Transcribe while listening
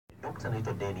Dokta,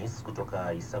 naitwa Dennis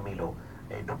kutoka Isamilo.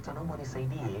 Dokta, naomba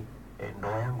nisaidie,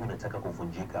 ndoa yangu inataka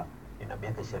kuvunjika. Nina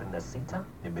miaka 26,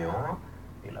 nimeoa,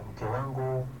 ila mke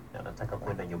wangu anataka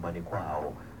kwenda nyumbani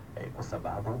kwao kwa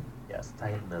sababu ya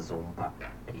style nazompa.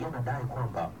 Yeye anadai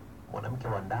kwamba mwanamke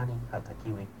wa ndani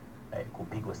hatakiwi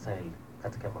kupigwa style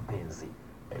katika mapenzi,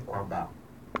 kwamba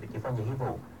nikifanya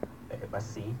hivyo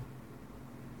basi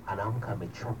anaamka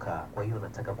amechoka, kwa hiyo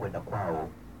anataka kwenda kwao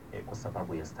kwa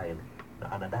sababu ya style,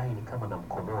 na anadai ni kama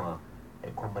namkomoa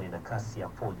kwamba nina kasi ya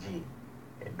 4G.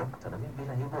 Dokta, na mimi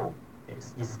bila hivyo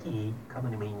sijisikii kama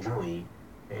nimeenjoy.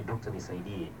 Dokta,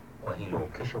 nisaidie kwa hilo.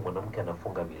 Kesho mwanamke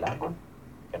anafunga milango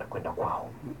anakwenda kwao,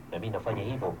 na mimi nafanya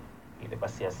hivyo ili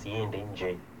basi asiende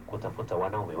nje kutafuta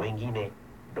wanaume wengine,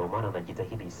 ndio maana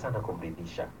najitahidi sana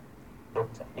kumridhisha.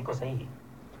 Dokta, niko sahihi?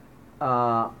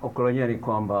 Ukweli ni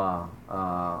kwamba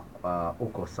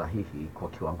uko sahihi kwa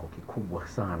kiwango kikubwa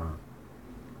sana.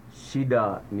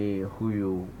 Shida ni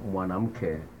huyu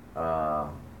mwanamke,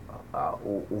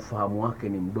 ufahamu wake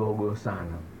ni mdogo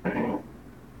sana.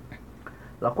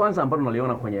 La kwanza ambalo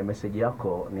naliona kwenye message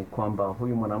yako ni kwamba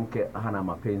huyu mwanamke hana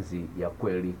mapenzi ya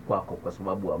kweli kwako kwa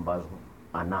sababu ambazo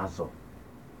anazo.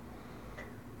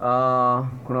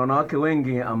 Kuna wanawake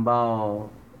wengi ambao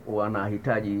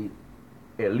wanahitaji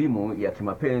elimu ya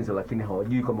kimapenzi lakini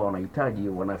hawajui kwamba wanahitaji.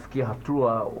 Wanafikia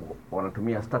hatua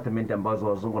wanatumia statement ambazo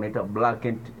wazungu wanaita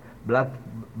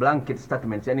blanket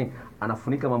statements, yani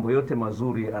anafunika mambo yote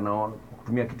mazuri,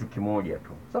 anatumia kitu kimoja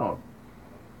tu. Sawa?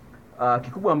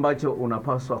 Kikubwa ambacho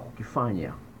unapaswa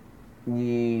kukifanya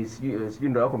ni sijui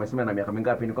ndio wako umesema na miaka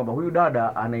mingapi, ni kwamba huyu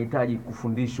dada anahitaji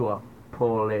kufundishwa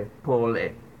pole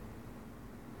pole.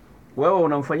 Wewe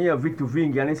unamfanyia vitu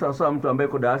vingi, yani sawa mtu ambaye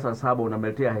yuko darasa 7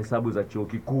 unamletea hesabu za chuo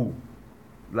kikuu,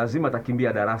 lazima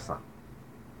atakimbia darasa.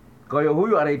 Kwa hiyo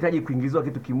huyu anahitaji kuingizwa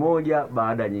kitu kimoja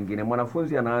baada nyingine.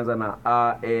 Mwanafunzi anaanza na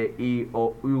a e i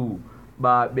o u,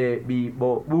 ba be bi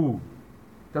bo bu.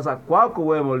 Sasa kwako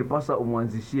wewe ulipasa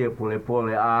umwanzishie pole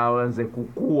pole, aanze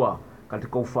kukua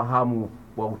katika ufahamu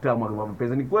wa utamu wa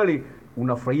mapenzi. Ni kweli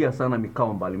unafurahia sana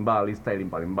mikao mbalimbali, style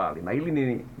mbalimbali, na hili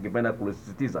ningependa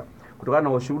kulisisitiza kutokana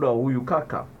na ushuhuda wa huyu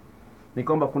kaka, ni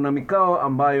kwamba kuna mikao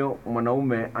ambayo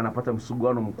mwanaume anapata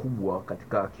msuguano mkubwa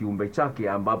katika kiumbe chake,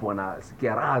 ambapo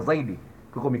anasikia raha zaidi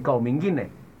kuliko mikao mingine.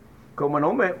 Kwa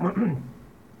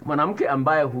mwanamke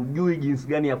ambaye hujui jinsi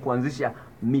gani ya kuanzisha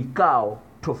mikao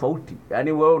tofauti,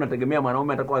 yani wewe unategemea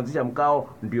mwanaume atakuanzisha mkao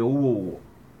ndio huo,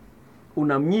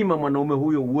 unamnyima mwanaume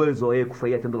huyo uwezo wa yeye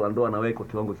kufurahia tendo la ndoa na wewe kwa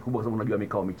kiwango kikubwa, kwa sababu unajua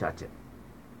mikao michache.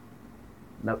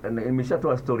 Na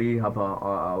nimeshatoa story hii hapa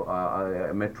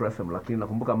Metro FM, lakini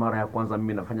nakumbuka mara ya kwanza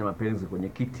mimi nafanya mapenzi kwenye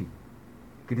kiti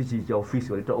cha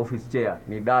ofisi, wanaita office chair.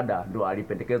 Ni dada ndio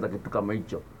alipendekeza kitu kama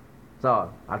hicho. Sawa,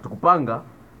 hatukupanga,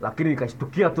 lakini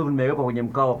nikashtukia tu nimewekwa kwenye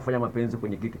mkao wa kufanya mapenzi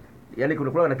kwenye kiti. Yaani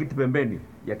kuna na kiti pembeni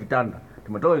ya kitanda.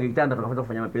 Tumetoka kwenye kitanda tukaanza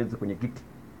kufanya mapenzi kwenye kiti.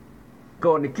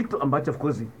 Kwa ni kitu ambacho of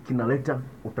course kinaleta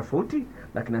utofauti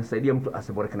na kinasaidia mtu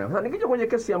asiboreke nayo. Sasa nikija kwenye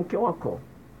kesi ya mke wako,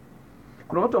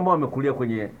 kuna watu ambao wamekulia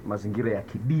kwenye mazingira ya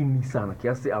kidini sana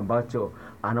kiasi ambacho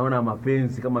anaona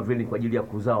mapenzi kama vile ni kwa ajili ya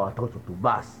kuzaa watoto tu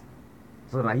basi.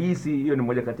 Sasa na hiyo ni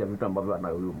moja kati ya vitu ambavyo ana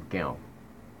huyu mkeo.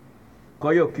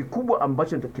 Kwa hiyo kikubwa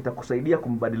ambacho kitakusaidia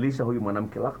kumbadilisha huyu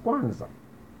mwanamke, la kwanza,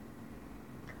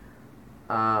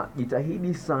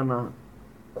 jitahidi sana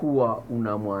kuwa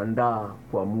unamwandaa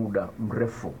kwa muda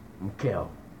mrefu mkeo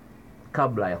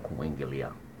kabla ya kumwingilia.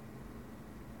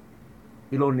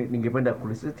 Hilo ningependa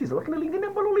kulisisitiza. Lakini lingine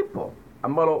ambalo lipo,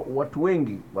 ambalo watu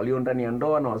wengi walio ndani ya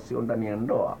ndoa na wasio ndani ya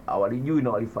ndoa hawalijui na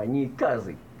walifanyii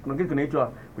kazi, kuna kitu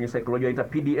kinaitwa kwenye psychology inaitwa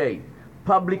PDA,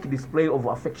 public display of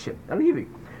affection. Yaani hivi,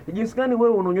 ni jinsi gani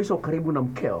wewe unaonyesha ukaribu na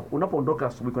mkeo. Unapoondoka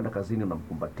asubuhi kwenda kazini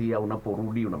unamkumbatia,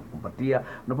 unaporudi unamkumbatia,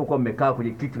 unapokuwa mmekaa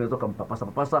kwenye kiti unaweza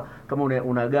kumpapasa, kama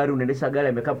una gari unaendesha gari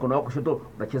amekaa mkono wako kushoto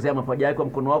unachezea mapaja yake kwa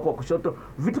mkono wako wa kushoto,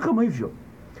 vitu kama hivyo.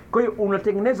 Kwa hiyo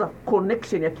unatengeneza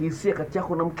connection ya kihisia kati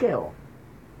yako na mkeo.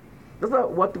 Sasa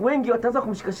watu wengi wataanza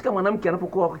kumshikashika mwanamke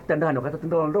anapokuwa kitandani wakati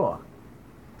tendo la ndoa.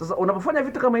 Sasa unapofanya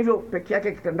vitu kama hivyo peke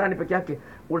yake kitandani peke yake,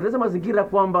 unatengeneza mazingira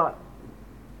kwamba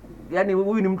yani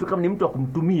huyu ni mtu kama ni mtu wa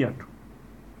kumtumia tu.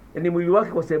 Yaani mwili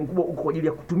wake kwa sehemu kubwa uko kwa ajili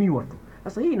ya kutumiwa tu.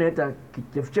 Sasa hii inaleta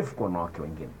kichefuchefu kwa wanawake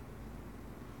wengine.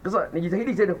 Sasa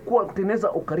nijitahidi zaidi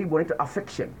kutengeneza ukaribu, wanaita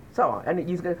affection. Sawa?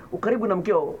 Yaani ukaribu na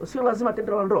mkeo sio lazima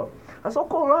tendo la ndoa. Sasa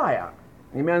uko Ulaya,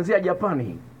 nimeanzia Japani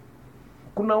hii.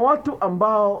 Kuna watu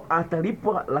ambao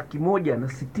atalipwa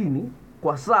 160,000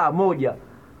 kwa saa moja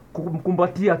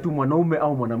kumkumbatia tu mwanaume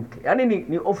au mwanamke. Yaani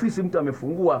ni ofisi, mtu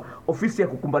amefungua ofisi ya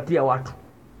kukumbatia watu.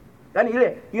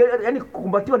 Yaani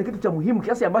kukumbatiwa ni kitu cha muhimu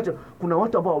kiasi ambacho kuna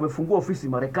watu ambao wamefungua ofisi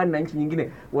Marekani na nchi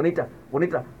nyingine wanaita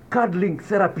cuddling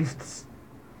therapists.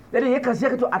 Yaani yeye kazi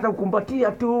yake tu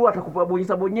atakukumbatia tu,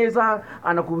 atakubonyeza,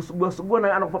 anakusugua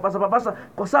na anakupapasa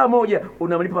kwa saa moja,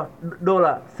 unamlipa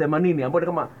 $80 ambayo ni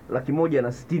kama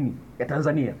 160 ya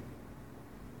Tanzania.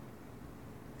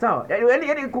 Sawa?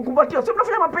 Yaani kukumbatiwa sio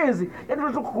tunafanya mapenzi.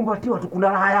 Yaani tu kukumbatiwa tu kuna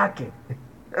raha yake.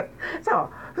 Sawa?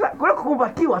 Kule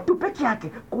kukumbatiwa tu peke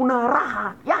yake kuna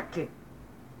raha yake.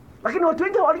 Lakini watu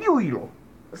wengi hawajui hilo.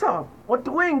 Sawa,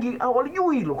 watu wengi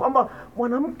hawalijui hilo kwamba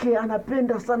mwanamke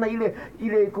anapenda sana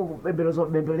ile kubembelezwa,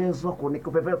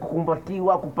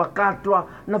 kukumbatiwa, kupakatwa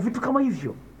na vitu kama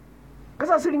hivyo.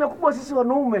 Sasa asilimia kubwa sisi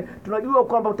wanaume tunajua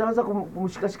kwamba utaanza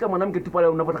kumshikashika mwanamke tu pale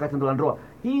unapotaka tendo la ndoa.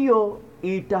 Hiyo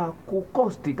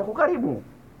itakukarimu.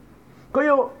 Kwa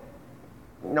hiyo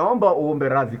naomba uombe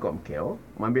radhi kwa mkeo,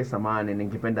 mwambie samahani,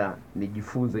 ningependa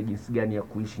nijifunze jinsi gani ya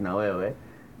kuishi na wewe.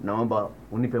 Naomba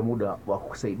unipe muda wa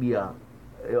kukusaidia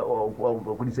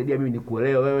kunisaidia mimi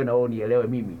nikuelewe wewe na wewe unielewe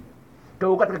mimi. Kwa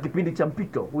hiyo katika kipindi cha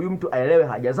mpito, huyu mtu aelewe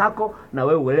haja zako na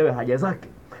wewe uelewe haja zake.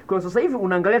 Kwa hiyo sasa hivi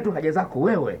unaangalia tu haja zako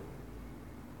wewe,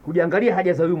 kujiangalia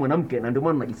haja za huyu mwanamke, na ndio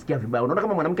maana unajisikia vibaya. Unaona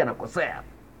kama mwanamke anakosea,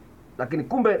 lakini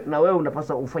kumbe na wewe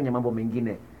unapaswa ufanye mambo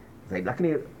mengine zaidi. Lakini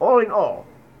all in all,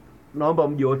 naomba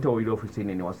mje wote ile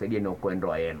ofisini niwasaidie niokoe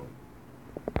ndoa yenu.